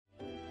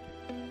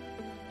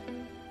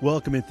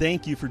Welcome and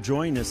thank you for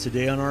joining us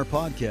today on our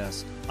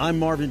podcast. I'm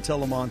Marvin,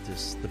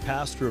 Talamantez, the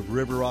pastor of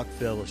River Rock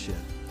Fellowship.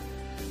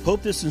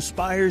 Hope this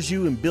inspires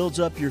you and builds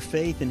up your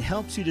faith and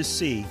helps you to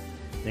see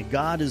that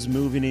God is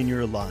moving in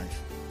your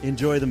life.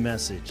 Enjoy the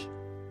message.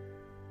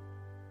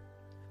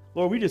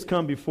 Lord, we just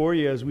come before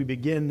you as we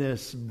begin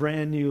this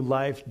brand new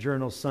Life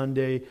Journal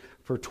Sunday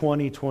for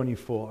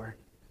 2024.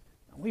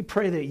 We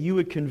pray that you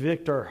would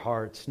convict our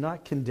hearts,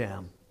 not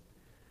condemn.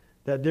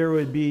 That there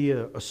would be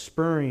a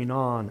spurring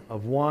on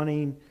of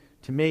wanting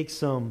to make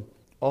some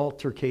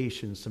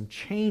altercations, some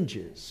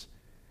changes.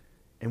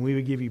 And we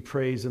would give you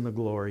praise and the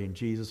glory in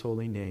Jesus'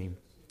 holy name.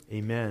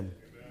 Amen.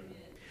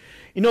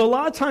 You know, a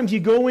lot of times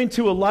you go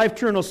into a Life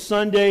Journal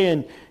Sunday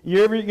and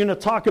you're going to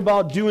talk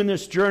about doing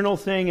this journal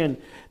thing,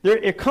 and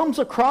it comes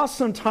across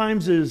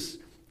sometimes as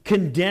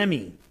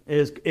condemning,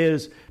 as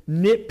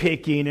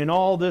nitpicking and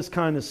all this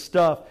kind of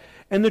stuff.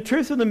 And the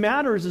truth of the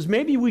matter is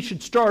maybe we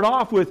should start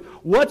off with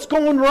what's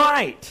going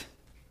right.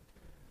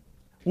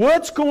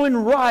 What's going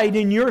right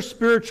in your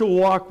spiritual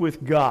walk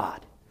with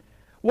God?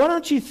 Why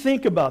don't you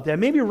think about that?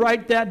 Maybe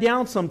write that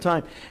down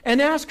sometime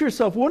and ask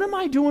yourself, what am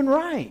I doing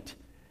right?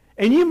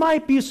 And you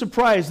might be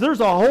surprised. There's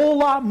a whole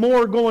lot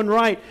more going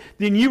right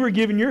than you were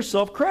giving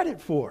yourself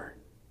credit for.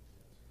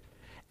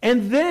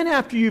 And then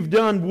after you've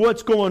done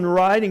what's going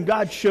right and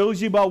God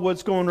shows you about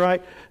what's going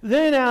right,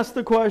 then ask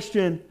the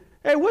question,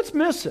 hey, what's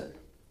missing?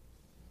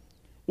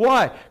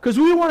 Why? Because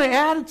we want to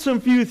add some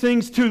few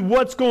things to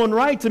what's going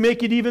right to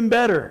make it even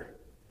better.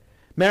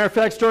 Matter of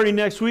fact, starting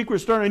next week, we're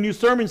starting a new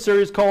sermon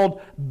series called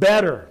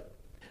Better.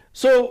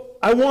 So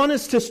I want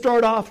us to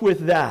start off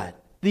with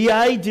that, the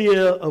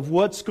idea of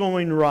what's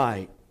going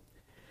right.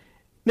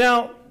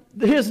 Now,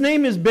 his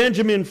name is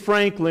Benjamin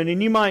Franklin,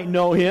 and you might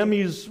know him.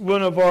 He's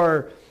one of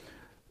our,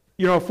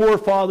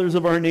 forefathers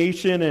of our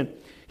nation, and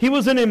he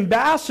was an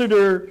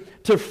ambassador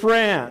to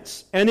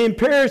France. And in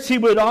Paris, he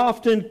would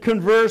often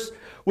converse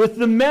with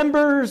the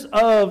members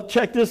of,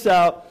 check this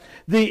out,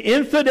 the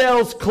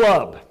Infidels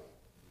Club.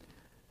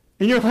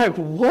 And you're like,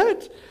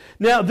 what?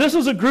 Now, this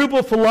was a group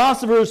of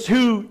philosophers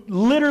who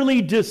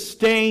literally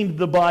disdained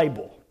the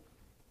Bible.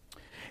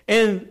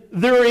 And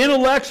there were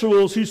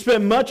intellectuals who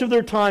spent much of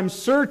their time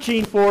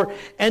searching for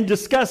and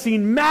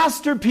discussing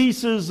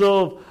masterpieces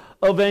of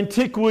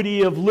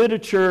antiquity, of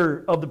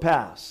literature of the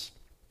past.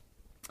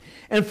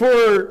 And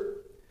for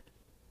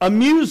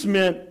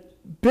amusement,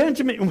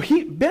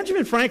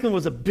 Benjamin Franklin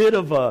was a bit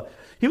of a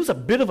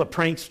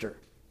prankster.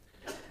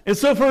 And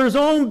so for his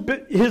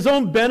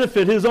own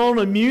benefit, his own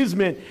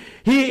amusement,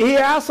 he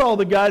asked all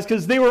the guys,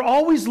 because they were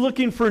always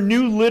looking for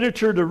new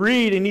literature to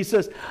read, and he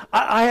says,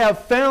 I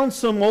have found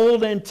some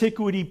old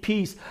antiquity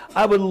piece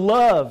I would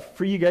love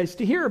for you guys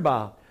to hear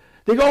about.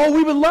 They go, oh,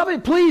 we would love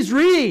it, please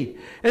read.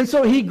 And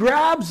so he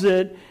grabs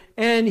it,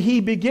 and he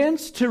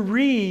begins to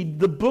read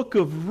the book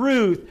of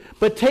Ruth,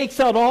 but takes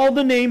out all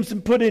the names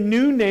and put in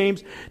new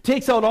names,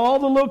 takes out all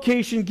the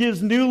locations,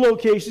 gives new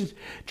locations,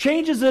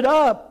 changes it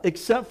up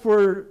except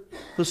for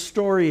the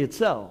story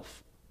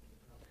itself.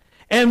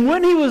 And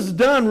when he was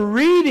done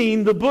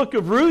reading the book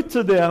of Ruth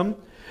to them,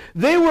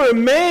 they were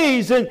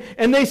amazed,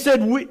 and they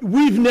said,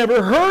 we've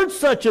never heard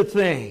such a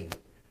thing.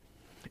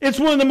 It's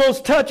one of the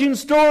most touching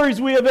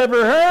stories we have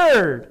ever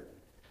heard.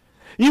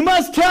 You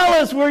must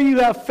tell us where you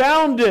have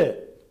found it.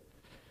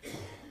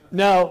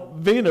 Now,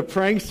 being a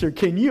prankster,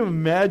 can you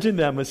imagine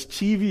that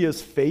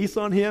mischievous face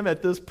on him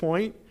at this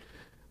point?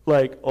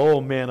 Like, oh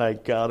man, I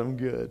got him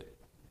good.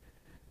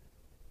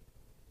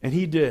 And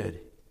he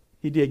did.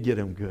 He did get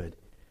him good.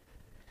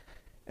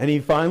 And he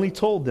finally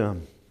told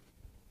them,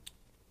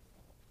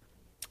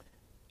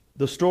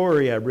 the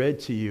story I read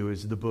to you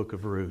is the book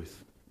of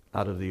Ruth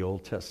out of the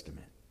Old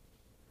Testament.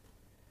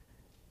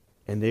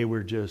 And they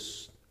were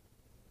just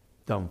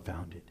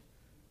dumbfounded.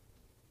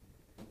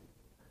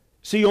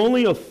 See,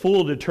 only a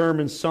fool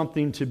determines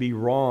something to be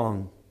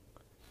wrong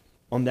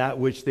on that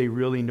which they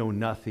really know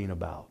nothing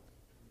about.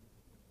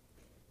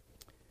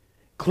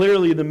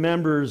 Clearly, the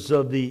members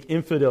of the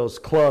Infidels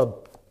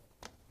Club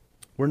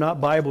were not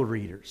Bible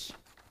readers.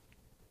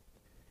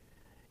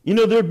 You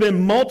know, there have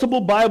been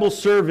multiple Bible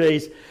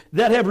surveys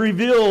that have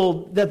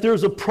revealed that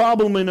there's a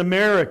problem in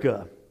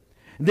America.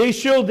 They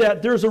showed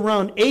that there's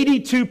around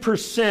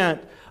 82%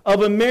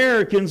 of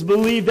Americans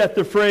believe that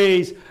the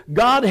phrase,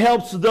 God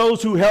helps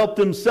those who help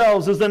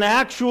themselves, is an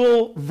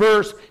actual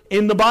verse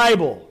in the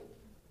Bible.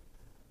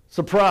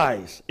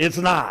 Surprise, it's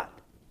not.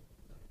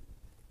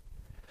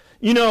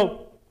 You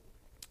know,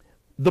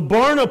 the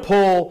Barna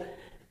poll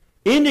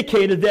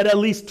indicated that at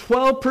least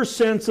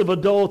 12% of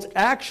adults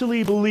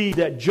actually believe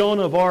that Joan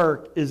of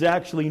Arc is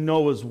actually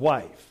Noah's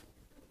wife.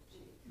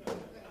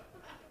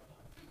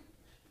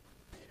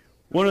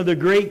 One of the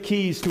great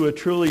keys to a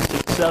truly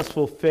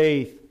successful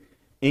faith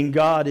in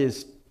God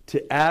is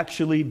to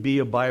actually be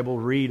a Bible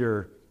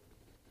reader.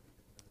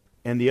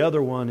 And the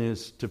other one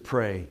is to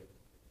pray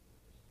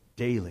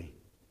daily.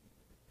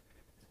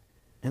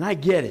 And I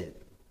get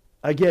it.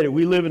 I get it.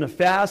 We live in a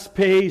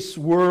fast-paced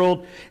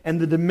world, and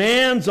the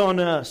demands on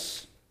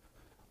us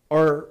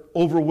are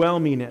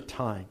overwhelming at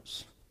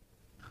times.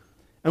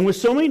 And with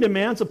so many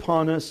demands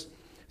upon us,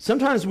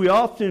 sometimes we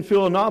often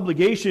feel an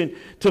obligation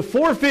to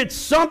forfeit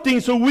something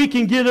so we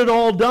can get it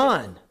all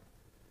done.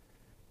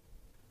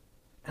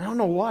 I don't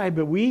know why,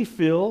 but we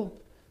feel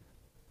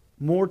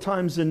more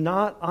times than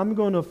not, I'm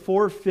going to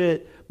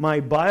forfeit my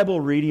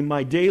Bible reading,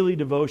 my daily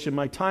devotion,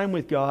 my time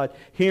with God,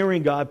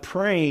 hearing God,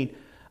 praying.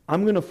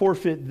 I'm going to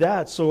forfeit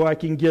that so I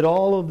can get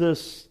all of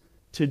this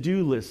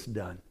to-do list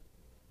done.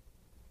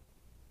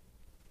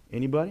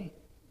 Anybody?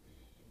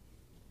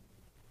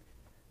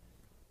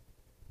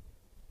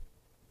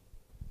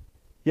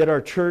 Yet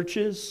our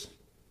churches,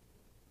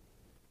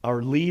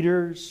 our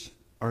leaders,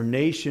 our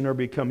nation are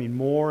becoming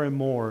more and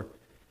more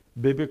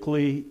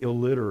biblically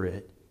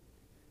illiterate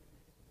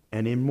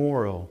and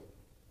immoral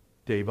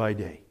day by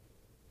day.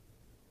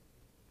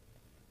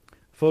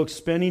 Folks,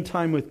 spending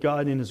time with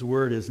God in His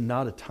Word is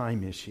not a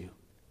time issue.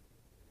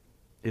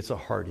 It's a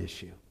heart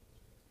issue.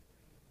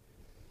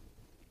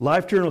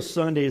 Life Journal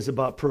Sunday is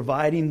about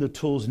providing the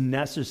tools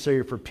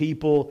necessary for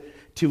people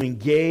to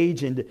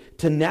engage and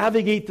to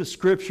navigate the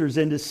Scriptures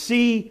and to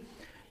see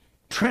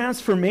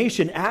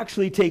transformation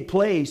actually take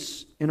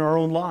place in our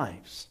own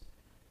lives.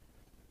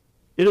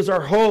 It is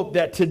our hope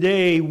that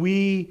today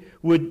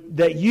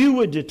that you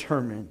would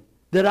determine,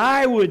 that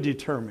I would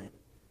determine,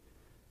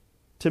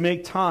 to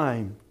make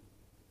time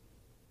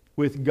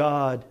with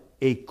God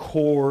a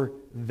core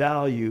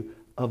value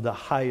of the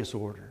highest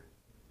order.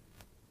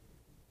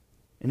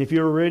 And if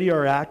you already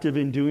are active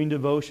in doing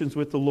devotions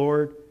with the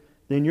Lord,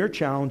 then your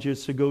challenge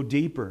is to go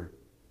deeper.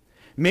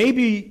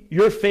 Maybe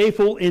you're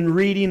faithful in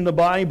reading the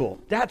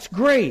Bible. That's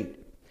great.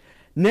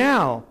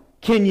 Now,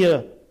 can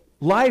you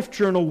life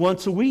journal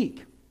once a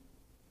week?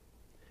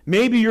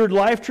 Maybe you're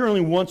life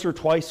journaling once or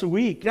twice a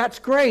week. That's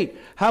great.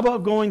 How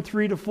about going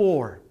 3 to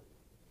 4?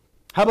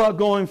 How about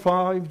going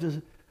 5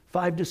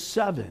 to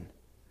 7?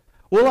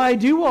 Well, I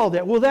do all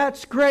that. Well,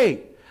 that's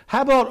great.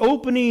 How about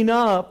opening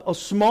up a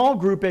small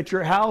group at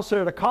your house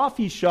or at a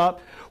coffee shop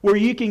where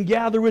you can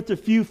gather with a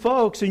few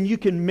folks and you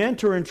can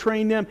mentor and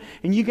train them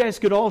and you guys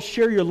could all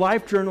share your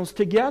life journals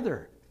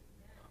together?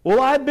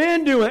 Well, I've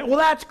been doing it. Well,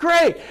 that's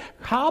great.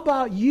 How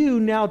about you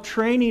now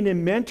training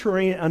and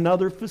mentoring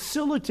another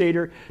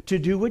facilitator to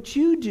do what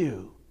you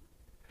do?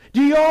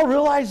 Do you all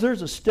realize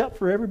there's a step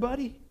for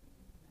everybody?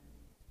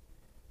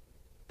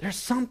 There's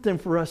something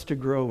for us to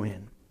grow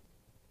in.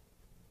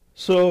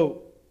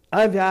 So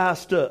I've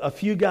asked a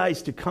few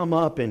guys to come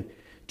up and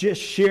just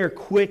share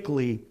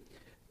quickly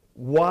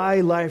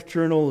why Life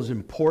Journal is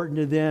important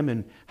to them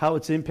and how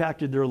it's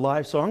impacted their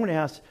life. So I'm going to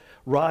ask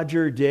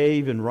Roger,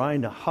 Dave, and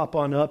Ryan to hop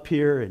on up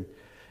here.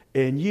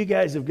 And you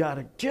guys have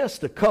got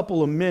just a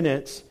couple of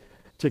minutes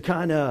to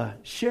kind of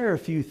share a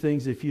few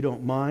things if you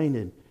don't mind.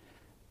 And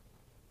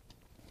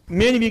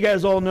many of you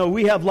guys all know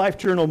we have Life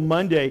Journal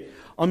Monday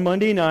on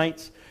Monday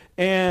nights.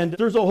 And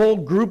there's a whole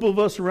group of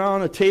us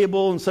around a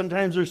table, and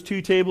sometimes there's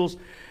 2 tables.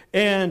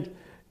 And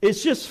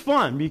it's just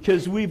fun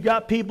because we've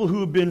got people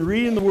who have been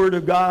reading the Word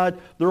of God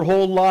their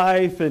whole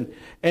life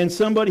and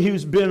somebody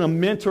who's been a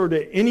mentor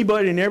to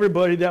anybody and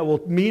everybody that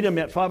will meet them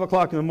at 5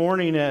 o'clock in the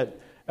morning at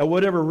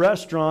whatever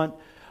restaurant.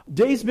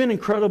 Dave's been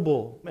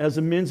incredible as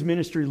a men's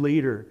ministry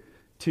leader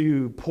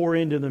to pour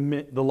into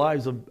the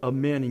lives of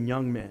men and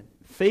young men.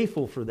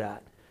 Faithful for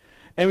that.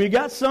 And we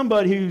got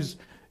somebody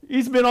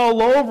he's been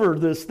all over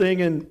this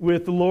thing and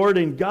with the Lord,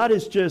 and God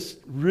has just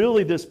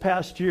really this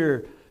past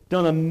year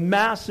done a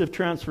massive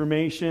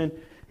transformation,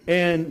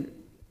 and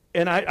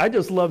I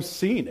just love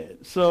seeing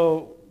it.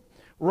 So,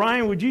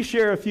 Ryan, would you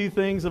share a few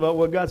things about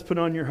what God's put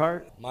on your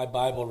heart? My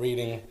Bible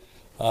reading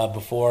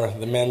before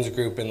the men's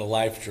group in the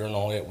Life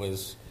Journal, it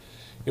was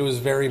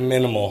very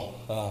minimal.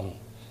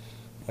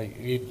 Do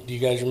you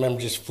guys remember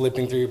just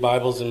flipping through your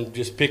Bibles and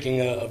just picking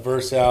a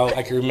verse out?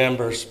 I can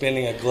remember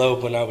spinning a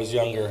globe when I was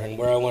younger, and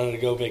where I wanted to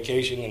go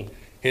vacation and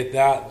hit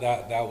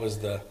that was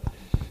the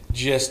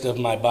gist of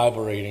my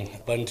Bible reading.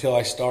 But until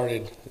I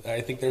started,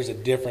 I think there's a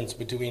difference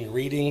between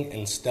reading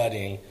and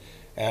studying,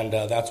 and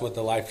that's what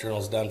the Life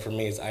Journal's done for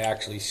me. Is I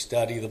actually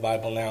study the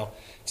Bible now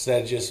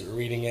instead of just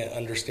reading it,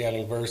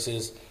 understanding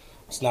verses.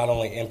 It's not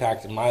only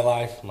impacted my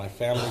life, my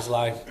family's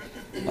life,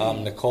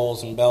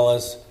 Nicole's and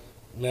Bella's.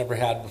 Never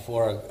had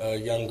before a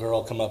young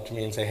girl come up to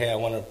me and say, "Hey,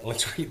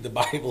 let's read the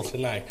Bible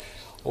tonight."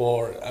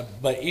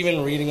 But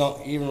even reading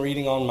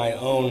on my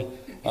own,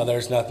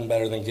 there's nothing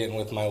better than getting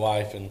with my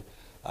wife, and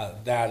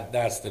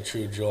that's the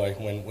true joy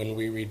when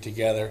we read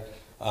together.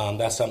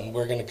 That's something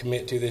we're going to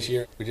commit to this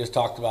year. We just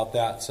talked about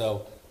that,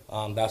 so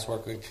that's what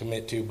we're going to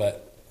commit to.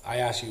 But I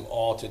ask you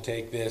all to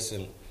take this,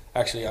 and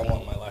actually, I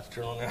want my Life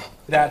Journal now.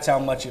 That's how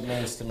much it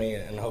means to me,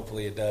 and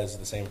hopefully it does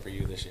the same for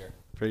you this year.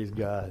 Praise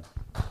God.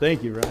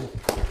 Thank you, Ryan.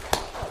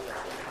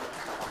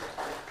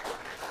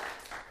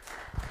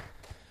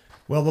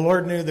 Well, the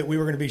Lord knew that we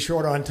were going to be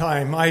short on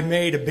time. I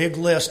made a big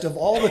list of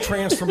all the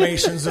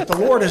transformations that the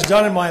Lord has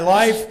done in my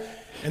life.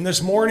 And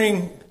this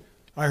morning,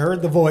 I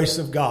heard the voice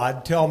of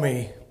God tell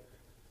me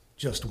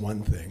just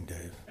one thing,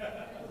 Dave.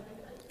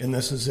 And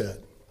this is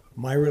it.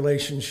 My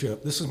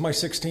relationship. This is my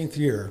 16th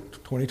year.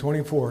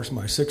 2024 is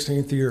my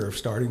 16th year of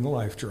starting the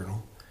Life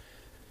Journal.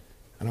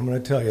 And I'm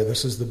going to tell you,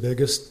 this is the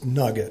biggest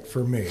nugget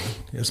for me,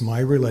 is my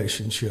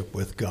relationship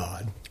with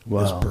God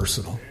is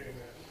personal.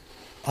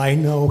 I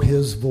know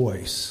His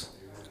voice.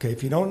 Okay,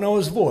 if you don't know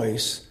His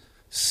voice,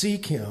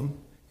 seek Him,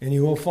 and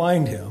you will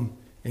find Him,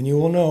 and you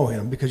will know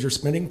Him, because you're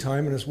spending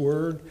time in His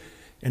Word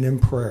and in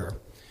prayer.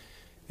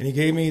 And He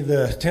gave me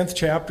the 10th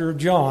chapter of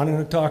John,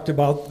 and it talked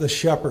about the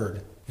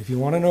shepherd. If you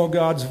want to know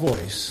God's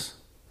voice,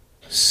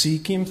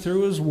 seek Him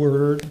through His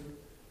Word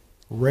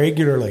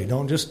regularly.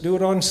 Don't just do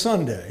it on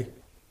Sunday.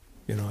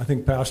 You know, I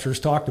think pastors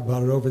talked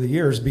about it over the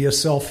years. Be a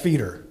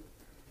self-feeder,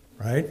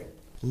 right?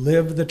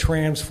 Live the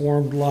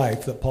transformed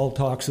life that Paul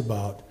talks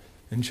about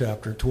in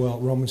chapter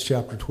 12, Romans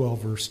chapter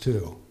 12, verse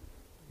 2.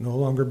 No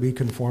longer be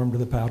conformed to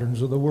the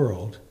patterns of the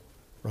world,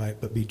 right?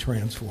 But be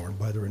transformed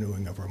by the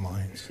renewing of our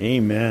minds.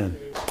 Amen.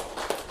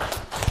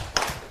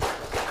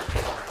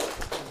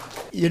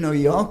 You know,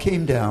 you all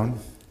came down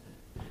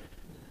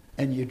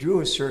and you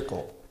drew a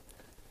circle.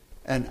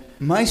 And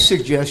my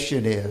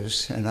suggestion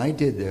is, and I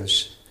did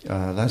this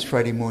last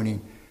Friday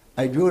morning,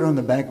 I drew it on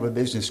the back of a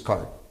business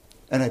card.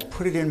 And I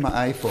put it in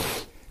my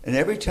iPhone. And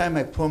every time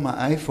I pull my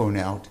iPhone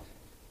out,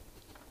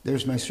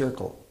 there's my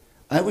circle.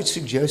 I would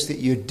suggest that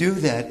you do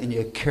that and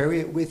you carry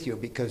it with you,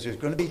 because there's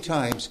going to be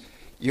times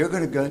you're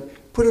going to go,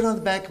 put it on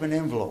the back of an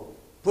envelope.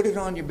 Put it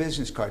on your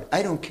business card.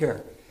 I don't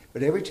care.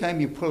 But every time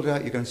you pull it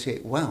out, you're going to say,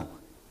 wow,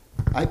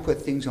 I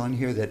put things on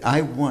here that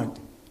I want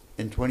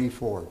in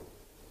 24.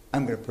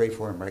 I'm going to pray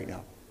for them right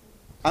now.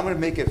 I'm going to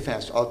make it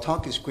fast. I'll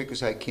talk as quick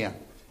as I can.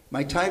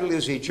 My title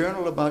is A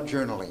Journal About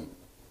Journaling.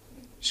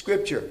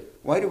 Scripture.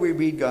 Why do we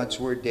read God's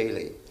Word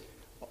daily?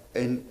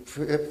 In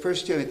 1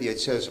 Timothy it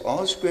says,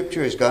 all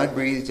Scripture is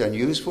God-breathed and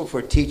useful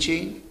for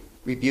teaching,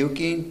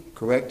 rebuking,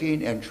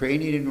 correcting, and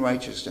training in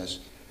righteousness,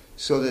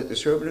 so that the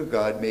servant of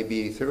God may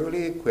be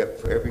thoroughly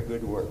equipped for every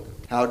good work.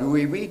 How do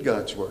we read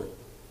God's Word?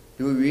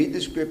 Do we read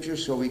the Scripture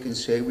so we can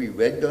say we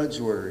read God's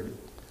Word,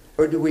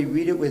 or do we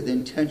read it with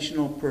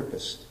intentional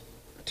purpose?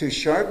 To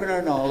sharpen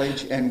our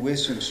knowledge and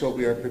wisdom so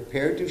we are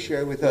prepared to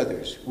share with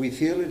others, we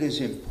feel it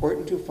is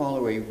important to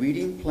follow a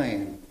reading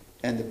plan,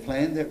 and the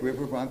plan that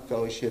River Rock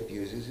Fellowship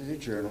uses is a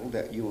journal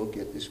that you will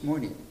get this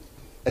morning.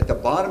 At the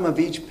bottom of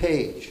each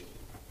page,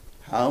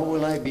 how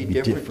will I be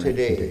different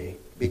today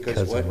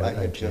because what I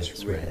have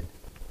just read?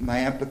 My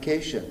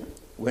application.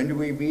 When do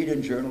we read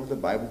and journal the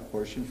Bible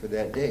portion for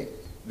that day?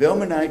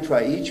 Vilma and I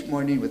try each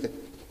morning with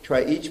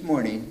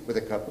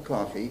a cup of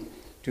coffee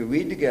to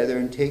read together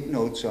and take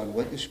notes on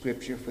what the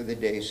Scripture for the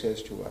day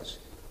says to us.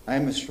 I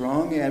am a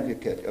strong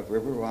advocate of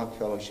River Rock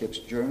Fellowship's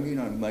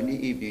journaling on Monday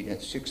evening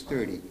at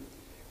 6:30.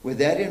 With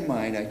that in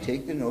mind, I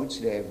take the notes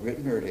that I have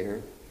written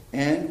earlier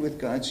and, with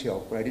God's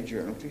help, write a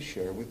journal to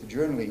share with the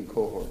journaling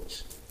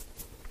cohorts.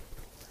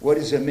 What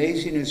is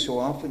amazing is so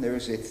often there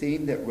is a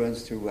theme that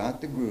runs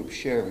throughout the group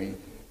sharing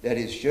that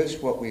is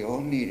just what we all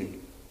needed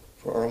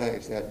for our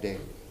lives that day.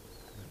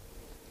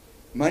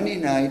 Monday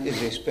night is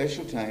a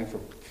special time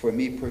for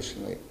me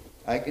personally.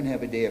 I can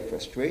have a day of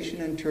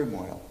frustration and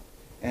turmoil,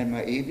 and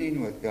my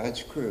evening with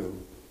God's crew,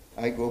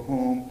 I go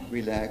home,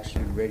 relaxed,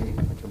 and ready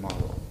for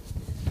tomorrow.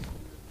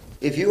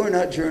 If you are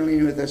not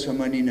journaling with us on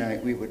Monday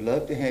night, we would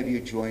love to have you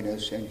join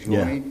us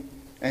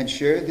and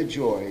share the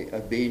joy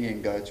of being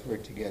in God's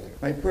Word together.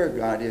 My prayer,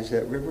 God, is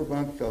that River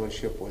Rock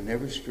Fellowship will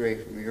never stray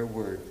from your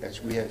Word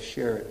as we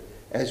share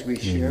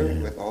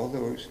it with all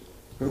those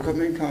who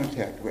come in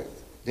contact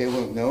with. They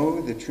will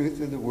know the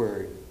truth of the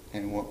Word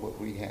and what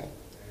we have.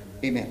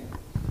 Amen.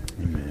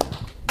 Amen.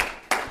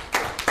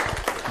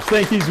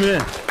 Thank these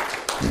men.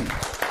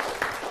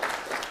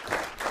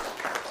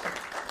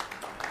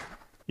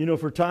 You know,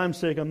 for time's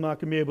sake, I'm not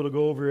going to be able to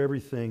go over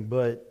everything,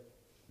 but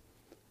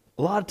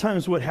a lot of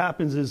times what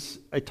happens is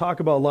I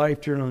talk about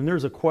life journaling, and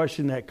there's a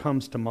question that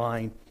comes to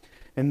mind,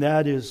 and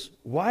that is,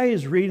 why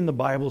is reading the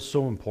Bible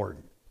so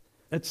important?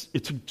 It's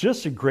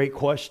just a great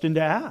question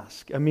to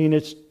ask. I mean,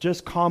 it's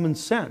just common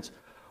sense.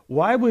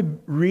 Why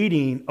would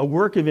reading a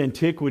work of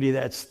antiquity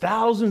that's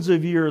thousands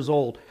of years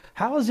old,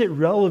 how is it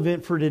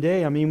relevant for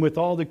today? I mean, with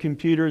all the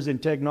computers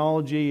and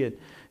technology and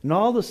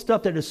all the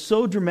stuff that is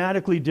so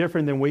dramatically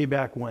different than way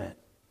back when.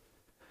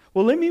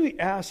 Well, let me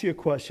ask you a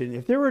question.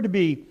 If there were to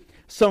be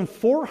some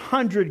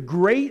 400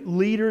 great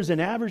leaders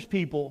and average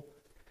people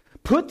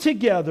put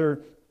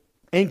together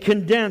and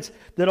condensed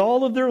that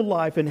all of their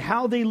life and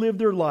how they lived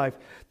their life,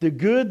 the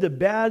good, the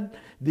bad,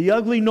 the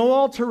ugly, no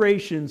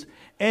alterations,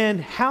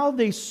 and how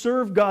they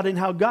served God and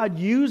how God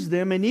used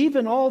them, and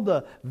even all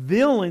the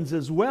villains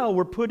as well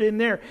were put in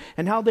there,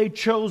 and how they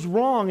chose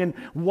wrong and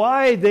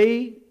why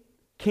they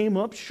came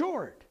up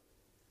short.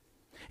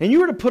 And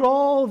you were to put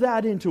all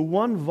that into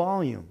one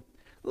volume,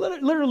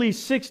 literally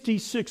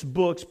 66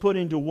 books put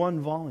into one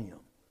volume.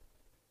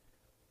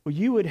 Well,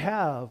 you would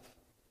have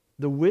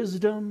the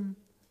wisdom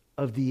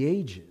of the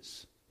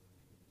ages.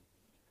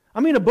 I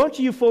mean, a bunch of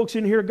you folks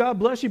in here, God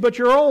bless you, but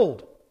you're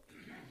old.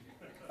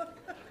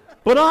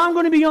 But I'm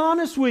going to be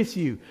honest with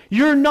you.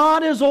 You're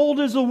not as old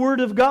as the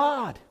Word of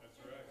God.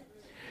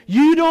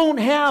 You don't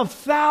have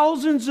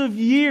thousands of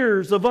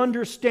years of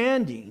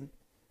understanding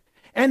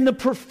And the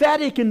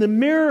prophetic and the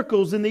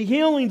miracles and the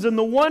healings and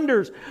the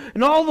wonders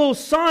and all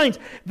those signs,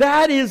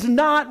 that is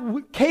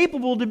not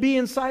capable to be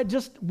inside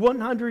just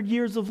 100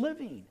 years of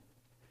living.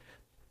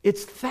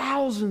 It's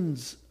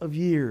thousands of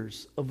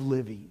years of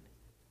living.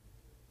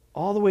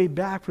 All the way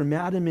back from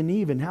Adam and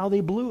Eve and how they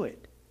blew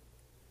it.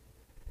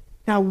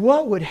 Now,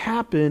 what would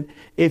happen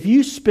if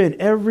you spent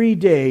every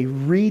day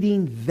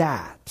reading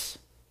that?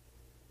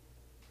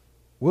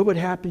 What would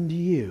happen to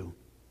you?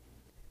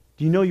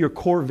 Do you know your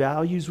core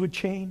values would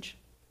change?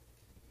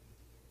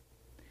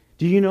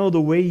 Do you know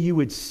the way you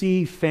would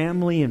see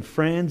family and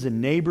friends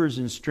and neighbors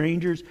and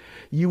strangers?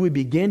 You would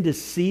begin to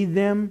see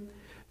them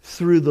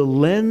through the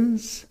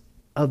lens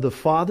of the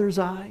Father's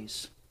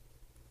eyes.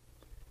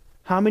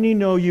 How many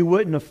know you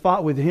wouldn't have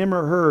fought with him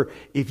or her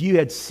if you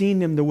had seen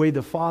them the way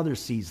the Father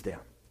sees them?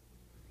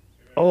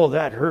 Oh,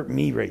 that hurt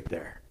me right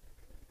there.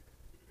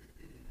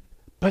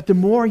 But the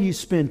more you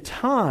spend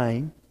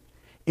time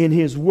in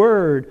His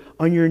Word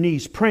on your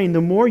knees praying,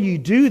 the more you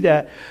do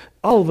that,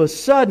 all of a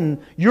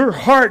sudden your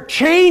heart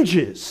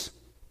changes.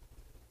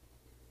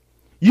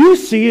 You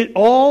see it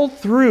all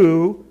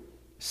through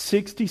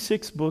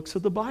 66 books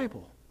of the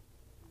Bible.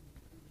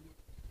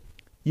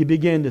 You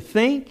begin to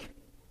think,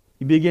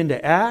 you begin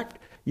to act,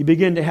 you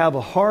begin to have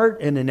a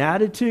heart and an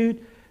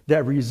attitude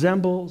that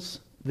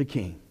resembles the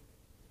King.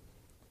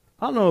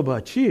 I don't know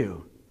about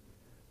you.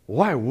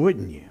 Why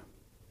wouldn't you?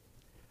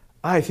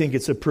 I think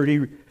it's a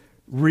pretty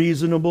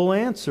reasonable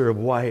answer of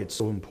why it's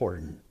so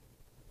important.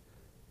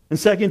 In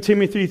 2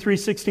 Timothy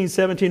 3:16,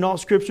 17, all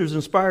Scripture is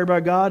inspired by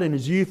God and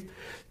is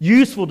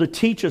useful to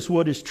teach us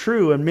what is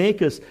true and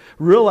make us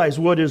realize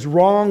what is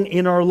wrong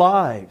in our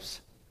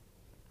lives.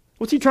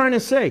 What's he trying to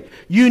say?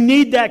 You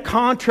need that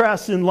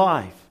contrast in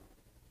life.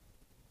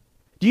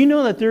 Do you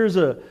know that there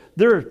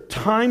are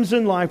times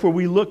in life where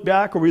we look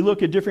back or we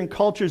look at different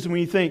cultures and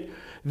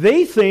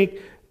they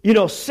think,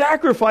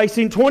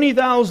 sacrificing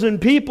 20,000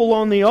 people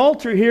on the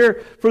altar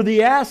here for the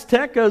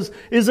Aztecas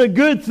is a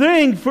good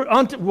thing for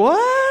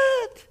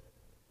what?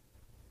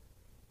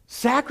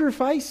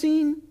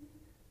 Sacrificing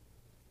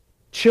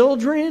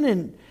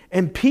children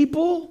and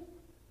people?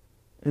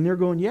 And they're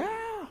going,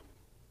 yeah,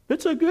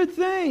 it's a good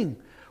thing.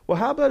 Well,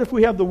 how about if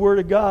we have the Word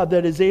of God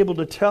that is able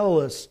to tell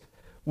us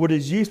what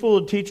is useful,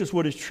 to teach us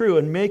what is true,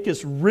 and make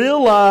us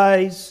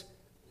realize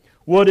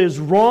what is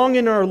wrong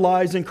in our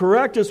lives and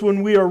correct us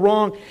when we are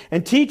wrong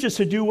and teach us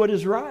to do what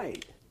is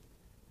right?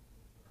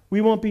 We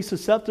won't be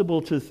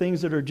susceptible to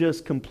things that are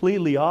just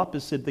completely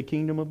opposite the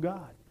kingdom of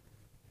God.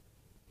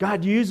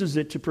 God uses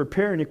it to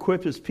prepare and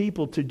equip His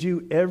people to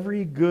do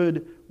every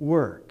good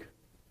work.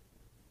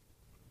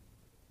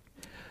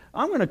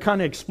 I'm going to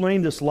kind of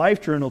explain this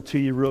life journal to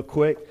you real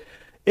quick.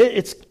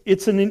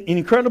 It's an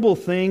incredible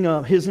thing.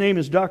 His name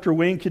is Dr.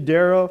 Wayne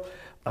Cadero,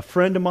 a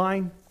friend of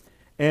mine.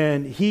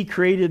 And he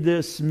created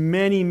this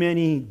many,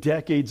 many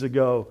decades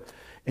ago.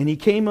 And he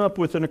came up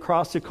with an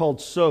acrostic called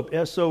SOAP,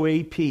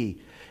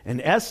 S-O-A-P. And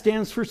S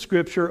stands for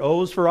Scripture,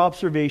 O is for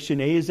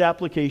observation, A is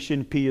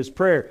application, P is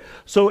prayer.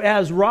 So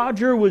as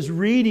Roger was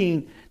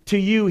reading to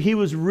you, he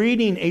was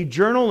reading a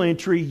journal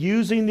entry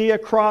using the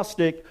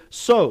acrostic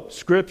SOAP,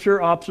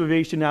 Scripture,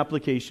 observation,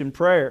 application,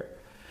 prayer.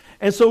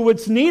 And so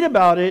what's neat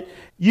about it,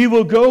 you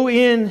will go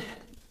into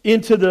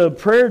the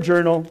prayer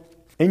journal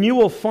and you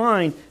will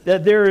find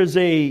that there is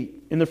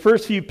in the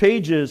first few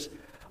pages,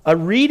 a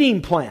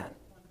reading plan.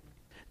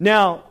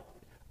 Now,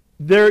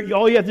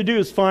 all you have to do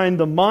is find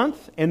the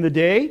month and the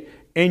day,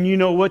 and you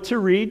know what to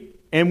read.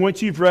 And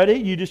once you've read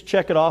it, you just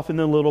check it off in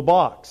the little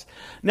box.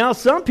 Now,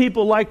 some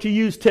people like to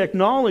use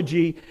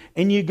technology,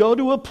 and you go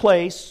to a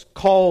place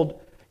called,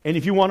 and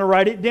if you want to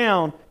write it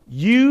down,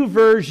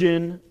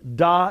 uversion.com.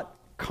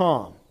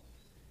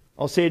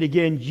 I'll say it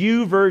again,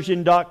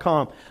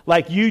 uversion.com,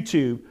 like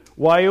YouTube,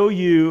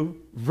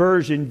 Y-O-U,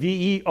 version,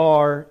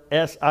 version.com.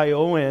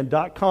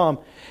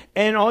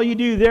 And all you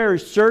do there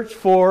is search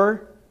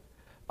for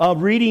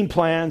reading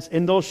plans,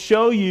 and they'll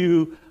show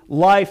you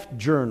life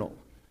journal.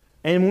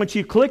 And once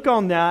you click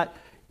on that,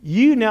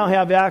 you now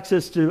have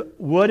access to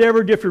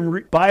whatever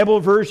different Bible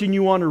version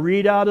you want to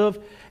read out of,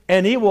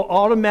 and it will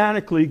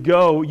automatically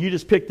go. You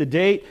just pick the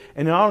date,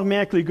 and it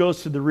automatically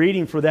goes to the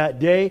reading for that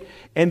day.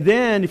 And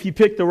then if you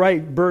pick the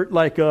right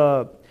like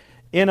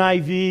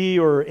NIV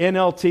or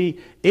NLT,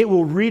 it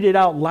will read it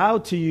out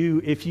loud to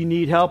you. If you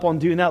need help on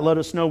doing that, let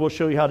us know. We'll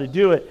show you how to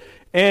do it.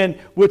 And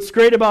what's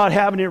great about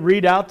having it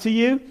read out to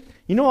you,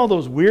 you know all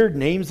those weird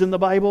names in the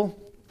Bible?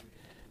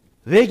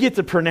 They get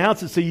to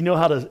pronounce it so you know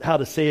how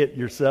to say it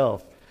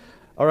yourself.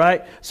 All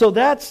right? So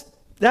that's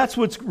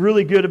what's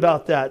really good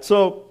about that.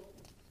 So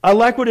I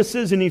like what it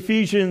says in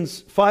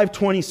Ephesians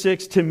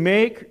 5:26, to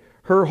make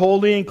her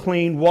holy and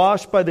clean,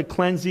 washed by the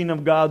cleansing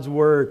of God's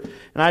Word.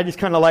 And I just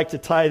kind of like to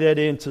tie that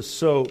into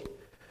SOAP.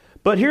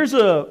 But here's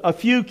a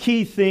few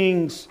key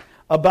things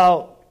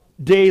about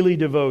daily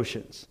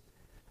devotions.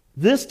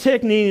 This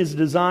technique is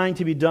designed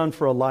to be done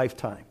for a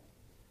lifetime.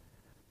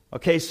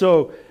 Okay,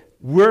 so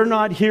we're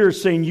not here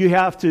saying you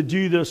have to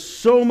do this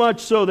so much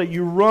so that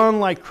you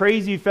run like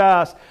crazy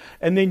fast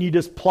and then you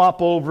just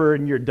plop over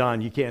and you're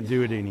done. You can't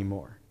do it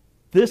anymore.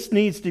 This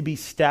needs to be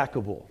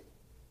stackable.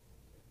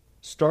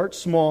 Start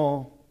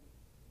small,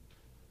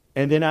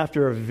 and then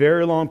after a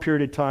very long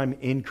period of time,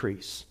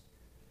 increase.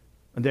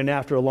 And then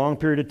after a long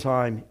period of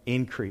time,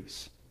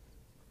 increase.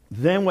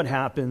 Then what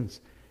happens,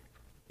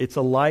 it's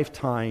a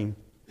lifetime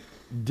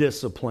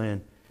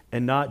discipline,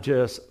 and not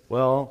just,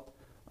 well,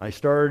 I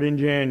started in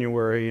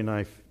January and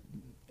I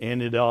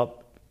ended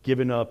up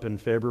giving up in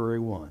February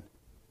 1.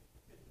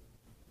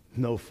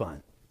 No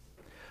fun.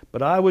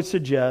 But I would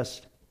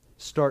suggest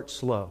start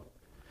slow.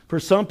 For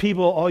some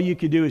people, all you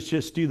could do is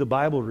just do the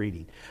Bible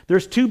reading.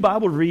 There's two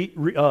Bible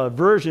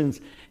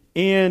versions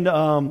in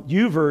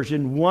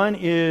YouVersion. One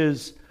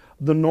is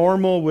the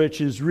normal,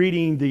 which is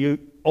reading the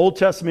Old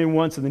Testament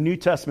once and the New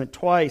Testament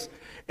twice.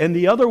 And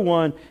the other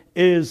one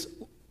is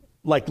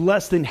like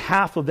less than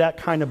half of that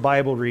kind of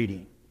Bible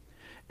reading.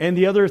 And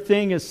the other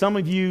thing is, some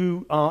of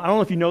you, I don't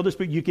know if you know this,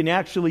 but you can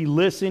actually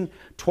listen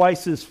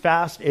twice as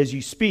fast as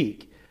you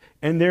speak.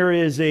 And there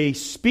is a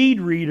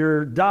speed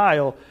reader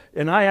dial,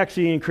 and I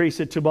actually increase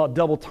it to about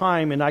double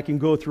time, and I can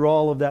go through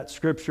all of that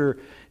scripture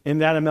in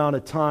that amount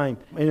of time.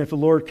 And if the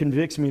Lord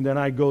convicts me, then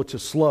I go to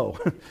slow.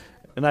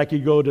 And I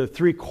could go to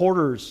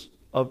 3/4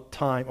 of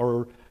time,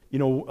 or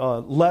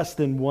less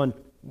than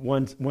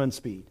one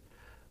speed.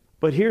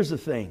 But here's the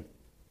thing.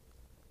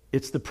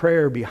 It's the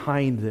prayer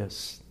behind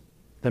this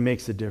that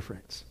makes a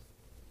difference.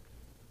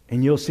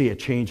 And you'll see a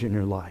change in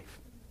your life.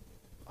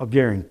 I'll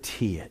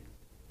guarantee it.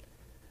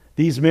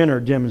 These men are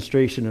a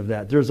demonstration of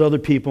that. There's other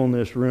people in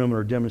this room who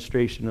are a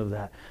demonstration of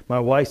that. My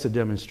wife's a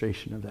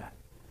demonstration of that.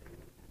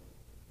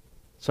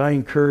 So I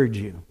encourage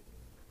you.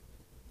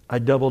 I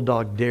double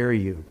dog dare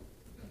you.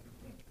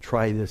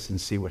 Try this and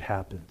see what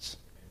happens.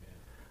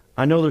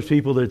 I know there's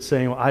people that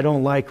say, well, I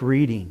don't like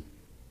reading.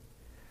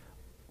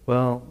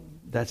 Well,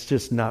 that's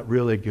just not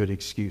really a good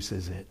excuse,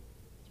 is it?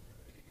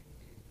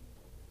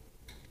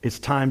 It's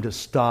time to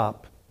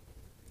stop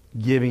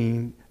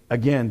giving,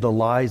 again, the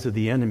lies of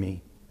the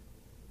enemy.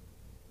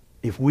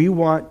 If we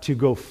want to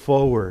go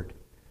forward,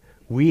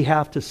 we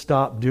have to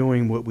stop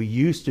doing what we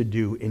used to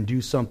do and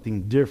do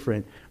something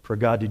different for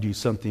God to do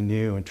something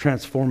new and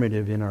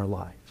transformative in our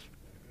lives.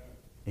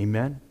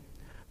 Amen?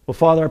 Well,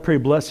 Father, I pray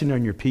blessing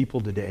on your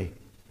people today.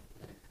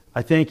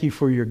 I thank you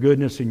for your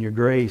goodness and your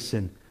grace,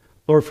 and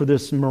Lord, for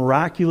this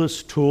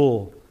miraculous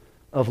tool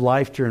of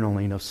life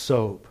journaling, of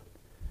SOAP.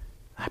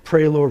 I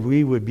pray, Lord,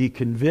 we would be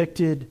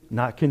convicted,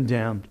 not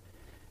condemned,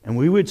 and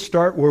we would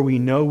start where we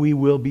know we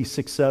will be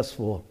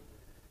successful,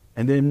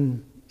 and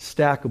then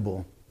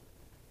stackable.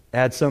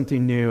 Add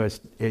something new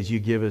as you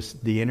give us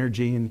the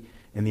energy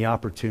and the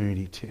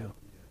opportunity to.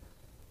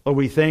 Lord,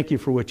 we thank you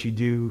for what you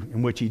do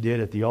and what you did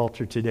at the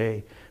altar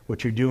today,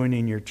 what you're doing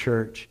in your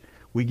church.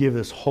 We give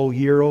this whole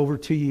year over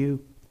to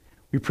you.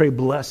 We pray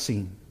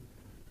blessing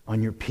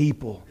on your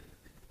people.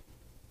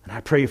 And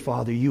I pray,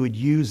 Father, you would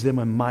use them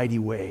in a mighty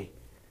way.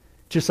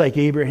 Just like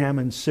Abraham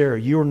and Sarah,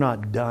 you're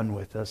not done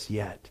with us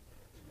yet.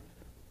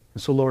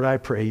 And so, Lord, I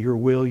pray your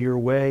will, your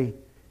way,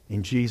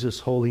 in Jesus'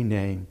 holy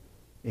name.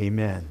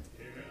 Amen.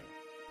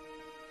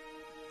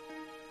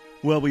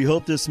 Well, we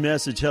hope this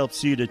message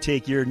helps you to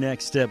take your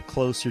next step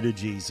closer to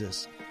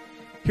Jesus.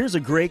 Here's a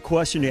great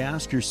question to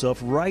ask yourself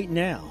right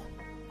now.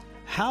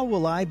 How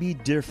will I be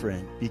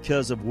different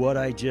because of what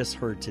I just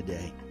heard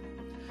today?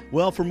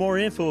 Well, for more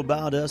info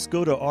about us,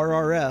 go to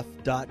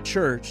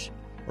rrf.church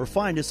or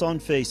find us on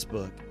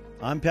Facebook.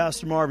 I'm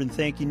Pastor Marvin,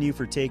 thanking you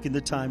for taking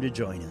the time to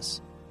join us.